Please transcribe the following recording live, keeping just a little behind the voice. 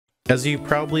As you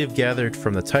probably have gathered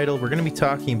from the title, we're going to be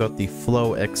talking about the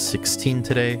Flow X16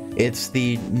 today. It's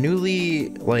the newly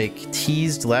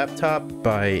teased laptop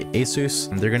by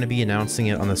ASUS. They're going to be announcing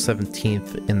it on the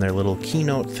 17th in their little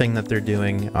keynote thing that they're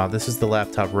doing. This is the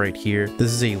laptop right here.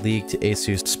 This is a leaked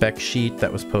ASUS spec sheet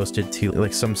that was posted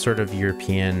to some sort of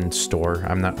European store.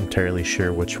 I'm not entirely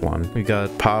sure which one. We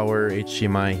got power,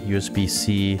 HDMI,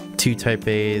 USB-C, 2 Type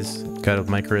A's, got a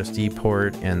micro SD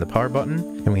port and the power button,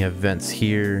 and we have vents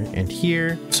here and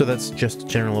here. So that's just a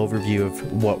general overview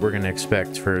of what we're going to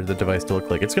expect for the device to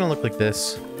look like. It's going to look like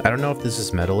this. I don't know if this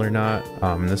is metal or not.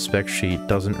 This spec sheet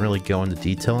doesn't really go into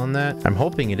detail on that. I'm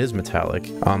hoping it is metallic,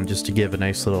 just to give a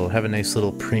nice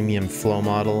little premium flow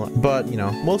model, but you know,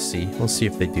 we'll see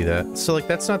if they do that. So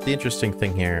that's not the interesting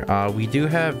thing here. We do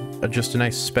have just a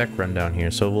nice spec rundown here,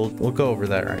 so we'll go over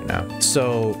that right now.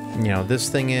 So you know, this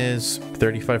thing is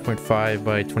 35.5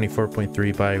 by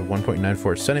 24.3 by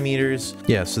 1.94 centimeters.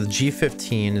 Yeah, so the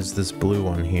G15 is this blue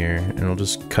one here, and we'll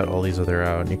just cut all these other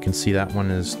out, and you can see that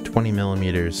one is 20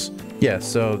 millimeters. Yeah,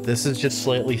 so this is just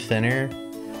slightly thinner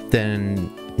than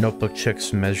Notebook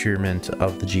Chick's measurement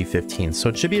of the G15, so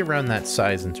it should be around that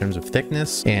size in terms of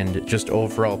thickness and just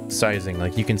overall sizing.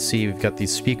 Like you can see, we've got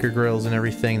these speaker grills and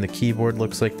everything. The keyboard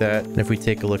looks like that, and if we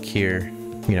take a look here,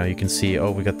 you know, you can see,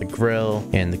 oh, we got the grill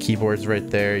and the keyboard's right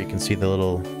there. You can see the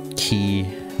little key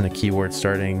and the keyboard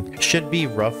starting. Should be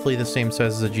roughly the same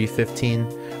size as the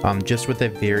G15, just with a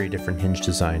very different hinge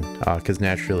design, because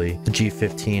naturally the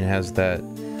G15 has that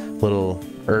little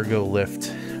ergo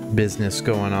lift business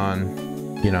going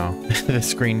on. You know, the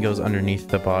screen goes underneath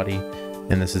the body,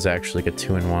 and this is actually like a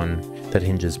 2-in-1 that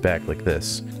hinges back like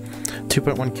this.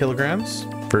 2.1 kilograms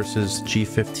versus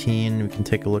G15. We can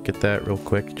take a look at that real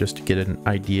quick just to get an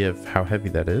idea of how heavy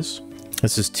that is.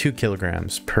 This is 2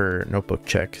 kilograms per Notebook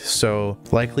Chick, so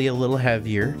likely a little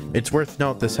heavier. It's worth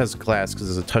note this has glass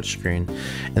because it's a touchscreen,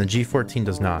 and the G14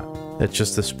 does not. It's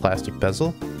just this plastic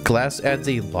bezel. Glass adds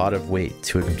a lot of weight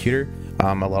to a computer.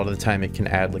 A lot of the time it can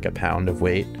add like a pound of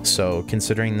weight, so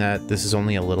considering that this is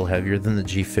only a little heavier than the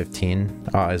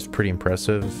G15 is pretty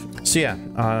impressive. So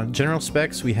yeah, general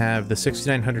specs, we have the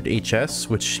 6900HS,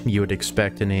 which you would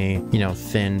expect in a, you know,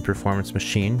 thin performance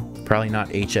machine. Probably not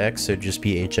HX, it'd just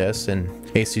be HS, and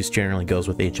ASUS generally goes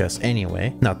with HS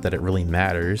anyway, not that it really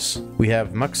matters. We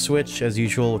have Mux Switch as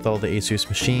usual with all the ASUS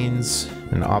machines,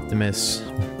 and Optimus.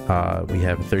 We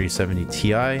have a 3070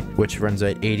 Ti, which runs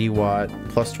at 80 watt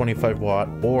plus 25 watt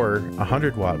or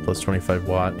 100 watt plus 25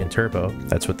 watt in turbo.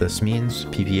 That's what this means.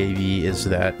 PPAV is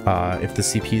that if the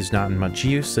CPU is not in much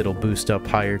use, it'll boost up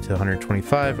higher to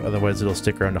 125. Otherwise, it'll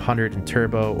stick around 100 in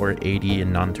turbo or 80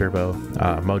 in non-turbo.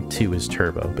 Mode 2 is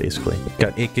turbo, basically.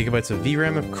 Got 8 gigabytes of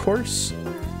VRAM, of course.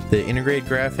 The integrated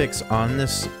graphics on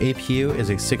this APU is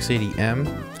a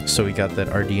 680M. So we got that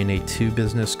RDNA 2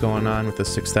 business going on with the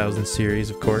 6000 series,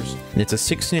 of course. And it's a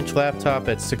 16-inch laptop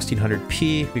at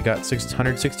 1600p. We got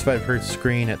 665 hertz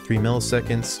screen at 3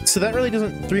 milliseconds. So that really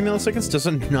doesn't, 3 milliseconds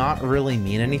doesn't not really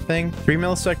mean anything. 3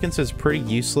 milliseconds is pretty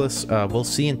useless. We'll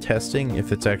see in testing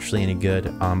if it's actually any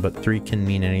good. But 3 can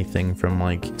mean anything from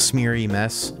like smeary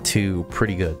mess to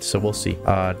pretty good. So we'll see.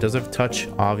 It does have touch,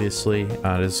 obviously.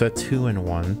 It's a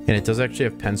 2-in-1, and it does actually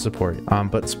have pen support.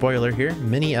 But spoiler here,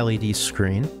 mini LED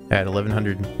screen at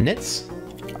 1100 nits.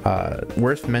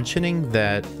 Worth mentioning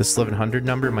that this 1100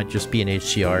 number might just be an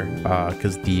HDR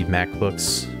because the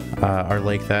MacBooks are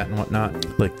like that and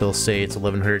whatnot. Like they'll say it's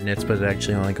 1100 nits, but it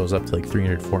actually only goes up to like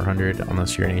 300, 400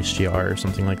 unless you're an HDR or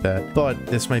something like that. But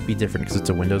this might be different because it's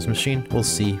a Windows machine. We'll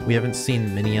see. We haven't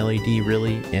seen mini LED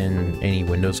really in any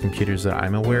Windows computers that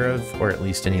I'm aware of, or at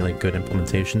least any like good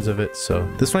implementations of it. So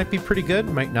this might be pretty good,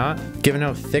 might not. Given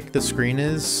how thick the screen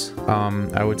is,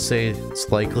 I would say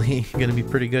it's likely going to be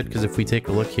pretty good, because if we take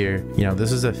a look here, you know,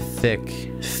 this is a thick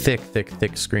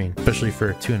screen, especially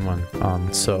for a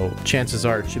 2-in-1. So chances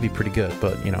are it should be pretty good,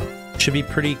 but you know, should be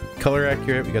pretty color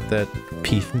accurate. We got that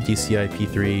DCI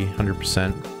P3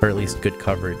 100%, or at least good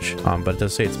coverage, but it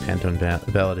does say it's Pantone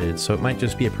validated, so it might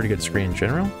just be a pretty good screen in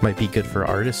general. Might be good for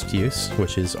artist use,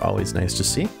 which is always nice to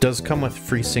see. Does come with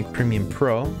FreeSync Premium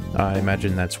Pro. I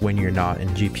imagine that's when you're not in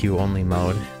GPU only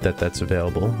mode that's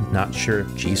available. Not sure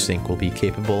if G-Sync will be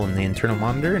capable in the internal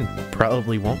monitor, and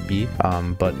probably won't be,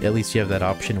 but at least you have that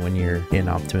option when you're in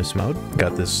Optimus mode.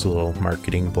 Got this little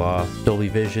marketing blah. Dolby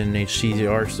Vision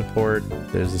HDR support.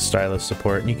 There's the stylus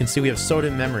support, and you can see we have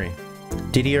SODIMM memory.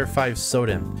 DDR5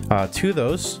 SODIMM. Two of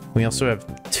those. We also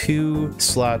have 2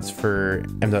 slots for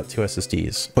M.2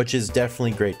 SSDs, which is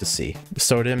definitely great to see.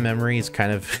 SODIMM memory is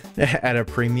kind of at a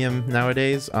premium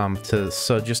nowadays.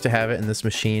 So just to have it in this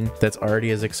machine that's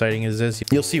already as exciting as this,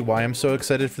 you'll see why I'm so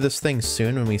excited for this thing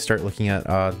soon when we start looking at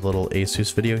the little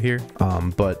ASUS video here.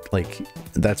 But like,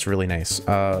 that's really nice.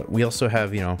 We also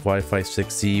have, you know, Wi-Fi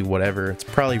 6E, whatever. It's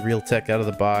probably Realtek out of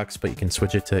the box, but you can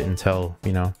switch it to Intel,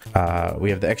 you know. We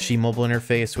have the XG mobile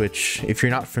interface, which if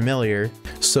you're not familiar,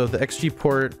 so the XG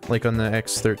port, like on the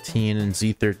X13 and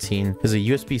Z13, is a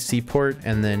USB-C port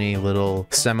and then a little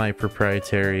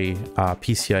semi-proprietary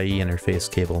PCIe interface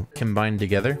cable combined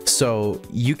together. So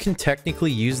you can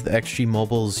technically use the XG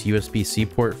mobile's USB-C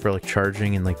port for like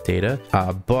charging and like data,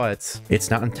 but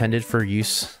it's not intended for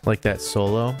use like that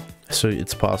solo. So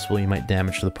it's possible you might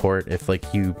damage the port if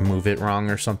like you move it wrong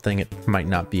or something. It might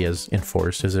not be as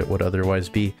enforced as it would otherwise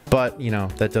be. But you know,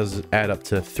 that does add up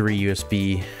to 3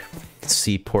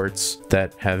 USB-C ports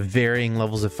that have varying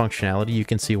levels of functionality. You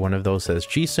can see one of those has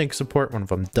G-Sync support, one of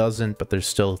them doesn't, but there's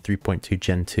still 3.2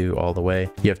 Gen 2 all the way.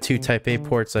 You have 2 Type A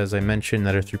ports, as I mentioned,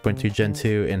 that are 3.2 Gen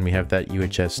 2, and we have that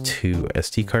UHS 2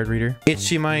 SD card reader.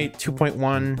 HDMI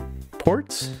 2.1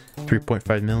 ports,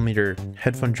 3.5mm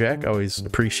headphone jack. Always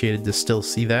appreciated to still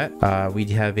see that. We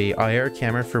have a IR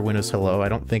camera for Windows Hello. I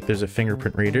don't think there's a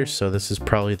fingerprint reader, so this is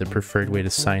probably the preferred way to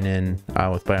sign in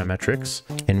with biometrics.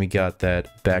 And we got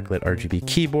that backlit RGB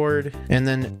keyboard, and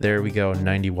then there we go,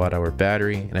 90 watt-hour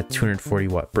battery and a 240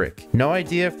 watt brick. No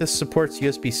idea if this supports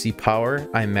USB-C power.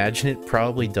 I imagine it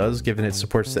probably does, given it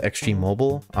supports the XG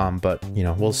mobile, but you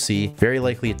know, we'll see. Very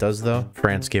likely it does though.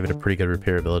 France gave it a pretty good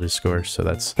repairability score, so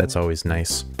that's always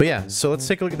nice. But yeah, so let's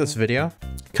take a look at this video,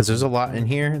 because there's a lot in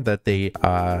here that they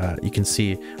you can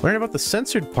see. Learn about the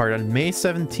censored part on May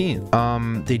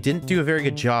 17th. They didn't do a very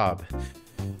good job.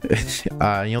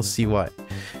 You'll see what.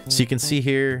 So you can see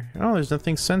here, oh, there's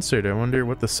nothing censored. I wonder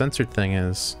what the censored thing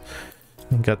is.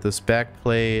 We got this back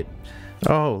plate.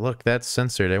 Oh, look, that's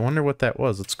censored. I wonder what that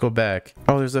was. Let's go back.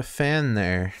 Oh, there's a fan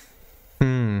there.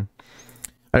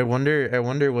 I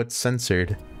wonder what's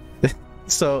censored.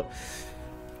 So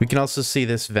we can also see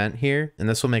this vent here, and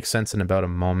this will make sense in about a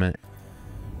moment.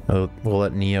 We'll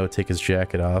let Neo take his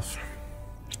jacket off.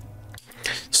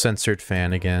 Censored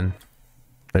fan again.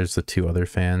 There's the 2 other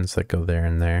fans that go there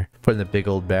and there. Putting the big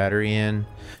old battery in.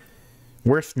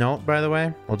 Worth note, by the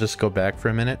way, we'll just go back for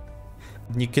a minute.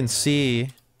 You can see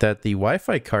that the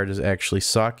Wi-Fi card is actually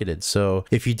socketed. So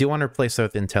if you do want to replace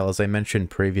that with Intel, as I mentioned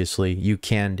previously, you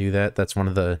can do that. That's one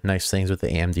of the nice things with the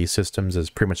AMD systems, is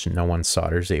pretty much no one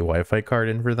solders a Wi-Fi card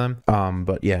in for them.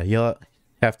 But yeah, you'll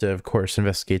have to, of course,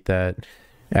 investigate that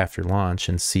after launch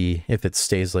and see if it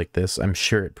stays like this. I'm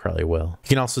sure it probably will. You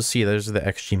can also see there's the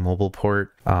XG mobile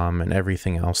port and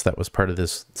everything else that was part of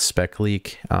this spec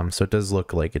leak. So it does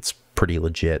look like it's pretty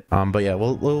legit. But yeah,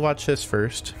 we'll watch this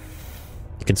first.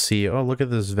 You can see, oh, look at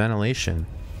this ventilation.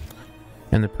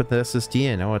 And they put the SSD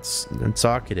in. Oh, it's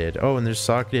socketed. Oh, and there's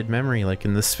socketed memory like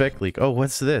in the spec leak. Oh,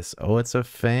 what's this? Oh, it's a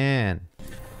fan.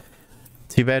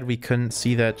 Too bad we couldn't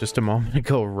see that just a moment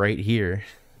ago right here.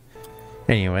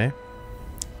 Anyway.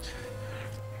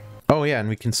 Oh yeah, and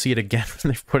we can see it again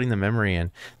when they're putting the memory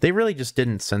in. They really just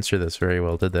didn't censor this very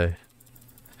well, did they?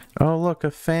 Oh, look,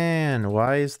 a fan.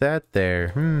 Why is that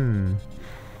there?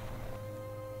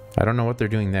 I don't know what they're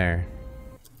doing there.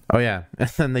 Oh yeah, and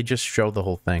then they just show the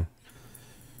whole thing.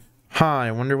 Huh,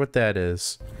 I wonder what that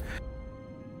is.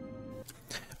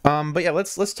 But yeah,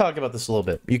 let's talk about this a little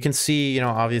bit. You can see, you know,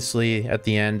 obviously at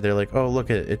the end they're like, oh look,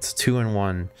 it's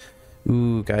 2-in-1.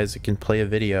 Ooh, guys, it can play a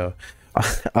video.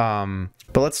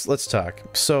 But let's talk.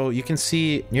 So you can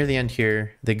see near the end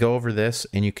here, they go over this,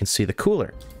 and you can see the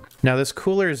cooler. Now this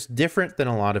cooler is different than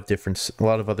a lot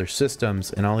of other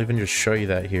systems, and I'll even just show you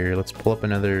that here. Let's pull up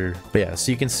another. But yeah,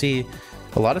 so you can see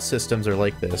a lot of systems are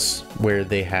like this, where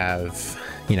they have,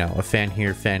 you know, a fan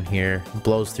here,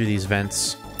 blows through these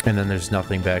vents, and then there's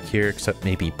nothing back here except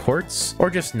maybe ports or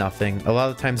just nothing. A lot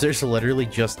of the times there's literally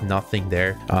just nothing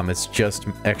there. It's just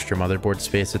extra motherboard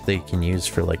space that they can use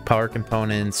for like power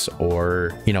components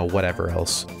or, you know, whatever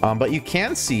else. But you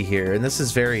can see here, and this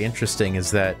is very interesting, is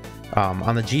that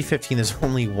on the G15 there's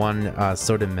only one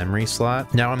SODIMM memory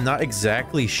slot. Now I'm not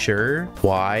exactly sure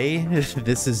why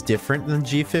this is different than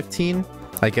G15.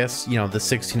 I guess, you know, the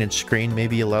 16-inch screen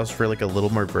maybe allows for like a little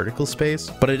more vertical space,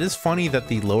 but it is funny that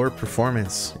the lower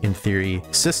performance, in theory,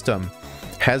 system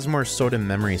has more SODIMM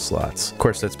memory slots. Of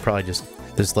course, that's probably just,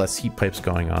 there's less heat pipes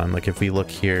going on. Like if we look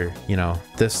here, you know,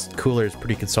 this cooler is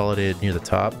pretty consolidated near the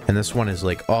top, and this one is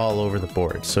like all over the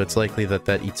board. So it's likely that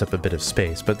that eats up a bit of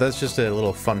space, but that's just a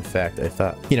little fun fact I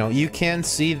thought. You know, you can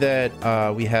see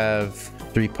that we have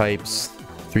 3 pipes,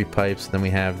 3 pipes. Then we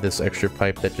have this extra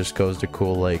pipe that just goes to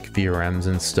cool like VRMs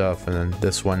and stuff, and then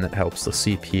this one that helps the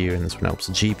CPU, and this one helps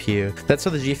the GPU. That's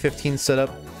how the G15 is set up,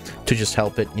 to just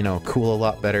help it, you know, cool a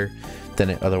lot better than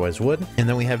it otherwise would. And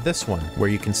then we have this one where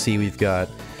you can see we've got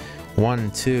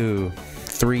 1, 2,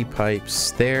 3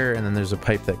 pipes there, and then there's a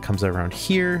pipe that comes around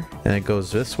here and it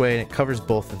goes this way, and it covers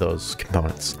both of those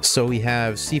components. So we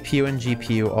have CPU and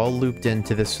GPU all looped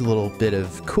into this little bit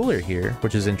of cooler here,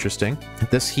 which is interesting.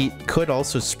 This heat could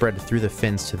also spread through the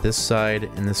fins to this side,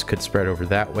 and this could spread over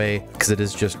that way because it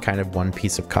is just kind of one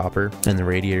piece of copper, and the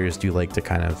radiators do like to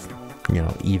kind of, you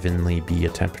know, evenly be a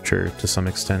temperature to some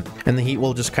extent, and the heat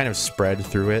will just kind of spread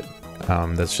through it.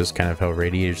 That's just kind of how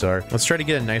radiators are. Let's try to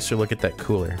get a nicer look at that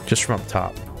cooler just from up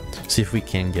top. See if we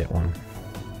can get one.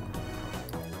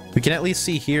 We can at least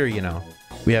see here, you know,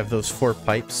 we have those 4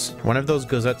 pipes. One of those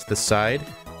goes out to the side,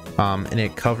 and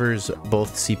it covers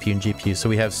both CPU and GPU. So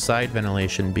we have side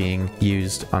ventilation being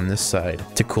used on this side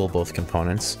to cool both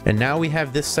components. And now we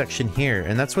have this section here,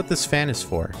 and that's what this fan is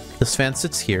for. This fan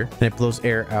sits here and it blows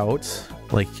air out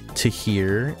like to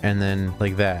here and then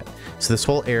like that. So this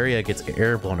whole area gets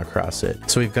air blown across it.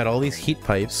 So we've got all these heat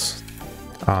pipes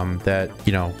that,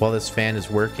 you know, while this fan is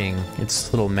working,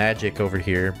 it's little magic over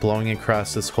here blowing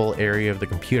across this whole area of the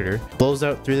computer, blows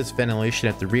out through this ventilation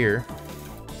at the rear,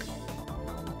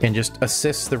 and just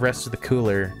assists the rest of the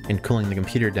cooler in cooling the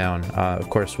computer down, of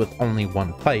course with only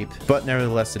 1 pipe, but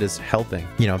nevertheless it is helping.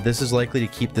 You know, this is likely to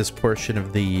keep this portion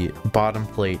of the bottom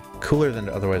plate cooler than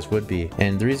it otherwise would be.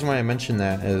 And the reason why I mention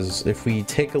that is if we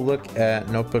take a look at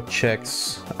Notebook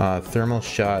Check's thermal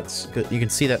shots, you can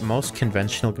see that most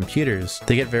conventional computers,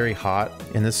 they get very hot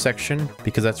in this section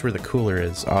because that's where the cooler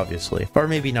is, obviously. Or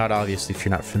maybe not obviously if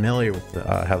you're not familiar with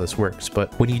how this works,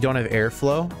 but when you don't have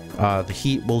airflow, the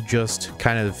heat will just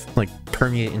kind of like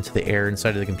permeate into the air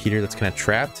inside of the computer that's kind of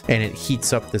trapped, and it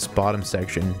heats up this bottom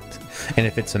section. And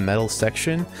if it's a metal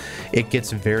section, it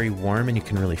gets very warm and you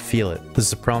can really feel it. This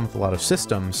is a problem with a lot of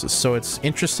systems, so it's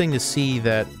interesting to see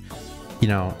that, you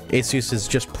know, ASUS is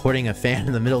just putting a fan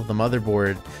in the middle of the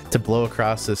motherboard to blow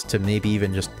across this to maybe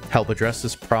even just help address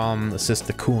this problem, assist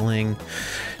the cooling.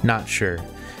 Not sure.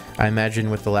 I imagine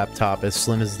with the laptop as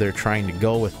slim as they're trying to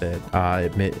go with it,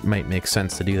 it might make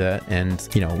sense to do that. And,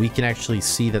 you know, we can actually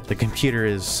see that the computer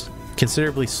is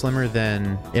considerably slimmer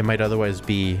than it might otherwise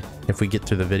be. If we get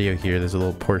through the video here, there's a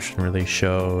little portion where they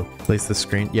show at least the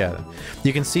screen. Yeah,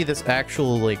 you can see this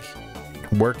actual like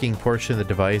working portion of the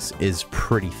device is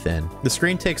pretty thin. The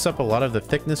screen takes up a lot of the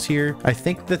thickness here. I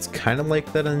think that's kind of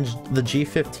like that on the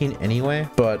G15 anyway,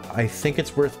 but I think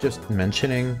it's worth just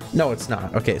mentioning. No, it's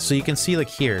not. Okay, so you can see like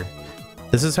here,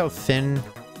 this is how thin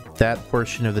that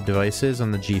portion of the device is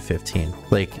on the G15.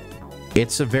 Like,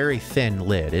 it's a very thin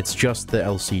lid. It's just the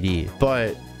LCD.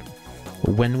 But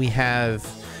when we have,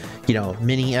 you know,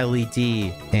 mini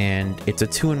LED and it's a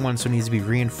 2-in-1, so it needs to be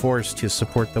reinforced to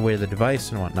support the weight of the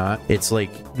device and whatnot, it's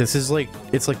like, this is like,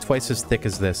 it's like twice as thick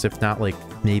as this, if not like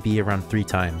maybe around 3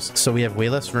 times. So we have way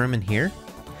less room in here.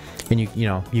 And you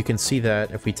know, you can see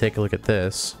that if we take a look at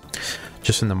this,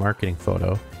 just in the marketing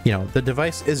photo, you know, the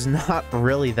device is not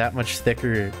really that much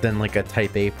thicker than like a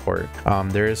Type A port.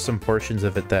 There is some portions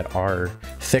of it that are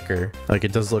thicker. Like,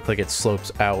 it does look like it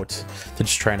slopes out to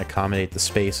just try and accommodate the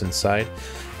space inside.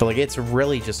 But like, it's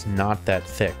really just not that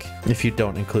thick if you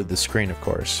don't include the screen, of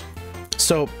course.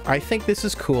 So I think this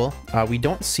is cool. We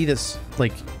don't see this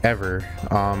like ever.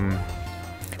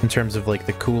 In terms of like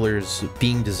the coolers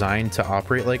being designed to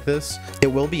operate like this. It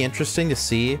will be interesting to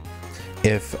see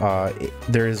if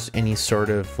there's any sort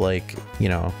of like, you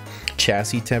know,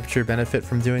 chassis temperature benefit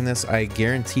from doing this. I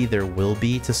guarantee there will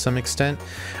be to some extent,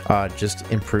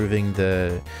 just improving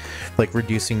the, like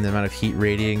reducing the amount of heat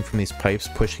radiating from these pipes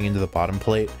pushing into the bottom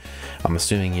plate. I'm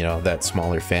assuming, you know, that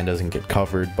smaller fan doesn't get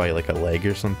covered by like a leg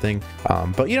or something.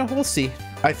 But you know, we'll see.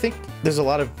 I think there's a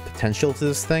lot of potential to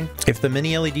this thing. If the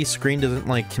mini LED screen doesn't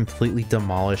like completely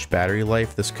demolish battery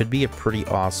life, this could be a pretty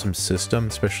awesome system,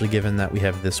 especially given that we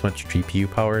have this much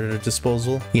GPU power at our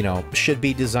disposal. You know, should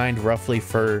be designed roughly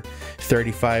for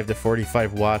 35 to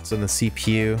 45 watts on the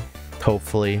CPU,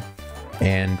 hopefully,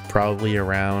 and probably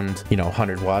around, you know,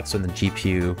 100 watts on the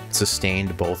GPU,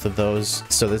 sustained both of those.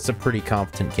 So that's a pretty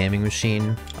competent gaming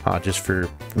machine, just for a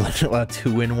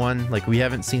 2-in-1. Like, we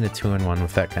haven't seen a 2-in-1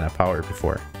 with that kind of power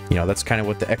before. You know, that's kind of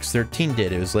what the X13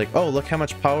 did. It was like, oh, look how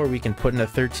much power we can put in a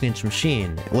 13-inch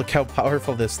machine. Look how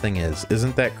powerful this thing is.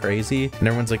 Isn't that crazy? And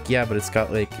everyone's like, yeah, but it's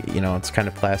got like, you know, it's kind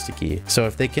of plasticky. So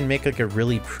if they can make like a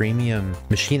really premium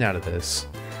machine out of this,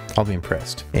 I'll be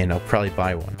impressed, and I'll probably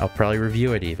buy one. I'll probably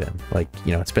review it even. Like,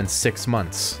 you know, it's been 6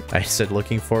 months. I said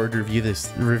looking forward to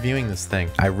reviewing this thing.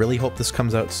 I really hope this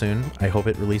comes out soon. I hope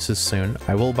it releases soon.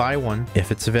 I will buy one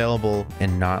if it's available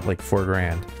and not like $4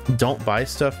 grand. Don't buy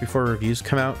stuff before reviews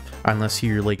come out unless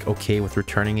you're like okay with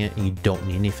returning it and you don't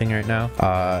need anything right now,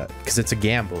 because it's a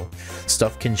gamble.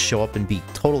 Stuff can show up and be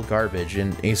total garbage,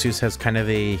 and ASUS has kind of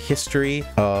a history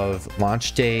of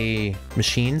launch day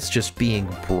machines just being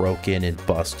broken and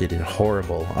busted and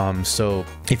horrible. So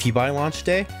if you buy launch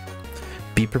day,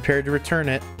 be prepared to return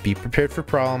it, be prepared for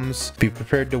problems, be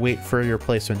prepared to wait for your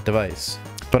replacement device.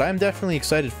 But I'm definitely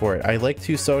excited for it. I like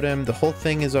 2 SODIMM. The whole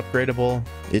thing is upgradable.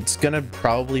 It's gonna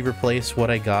probably replace what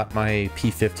I got my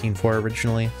P15 for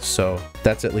originally, so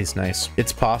that's at least nice.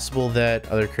 It's possible that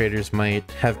other creators might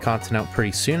have content out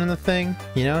pretty soon on the thing,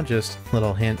 you know, just a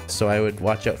little hint. So I would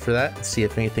watch out for that and see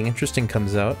if anything interesting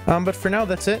comes out. But for now,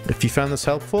 that's it. If you found this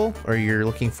helpful or you're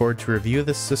looking forward to review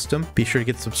this system, be sure to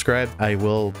get subscribed. I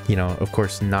will, you know, of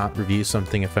course, not review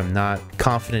something if I'm not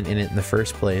confident in it in the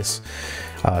first place.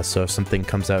 So if something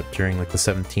comes out during like the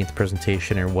 17th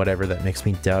presentation or whatever that makes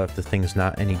me doubt if the thing's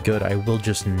not any good, I will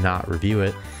just not review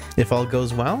it. If all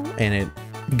goes well and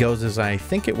it goes as I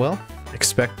think it will,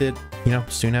 expect it, you know,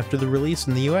 soon after the release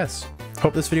in the US.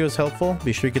 Hope this video is helpful.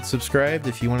 Be sure to get subscribed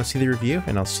if you want to see the review,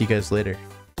 and I'll see you guys later.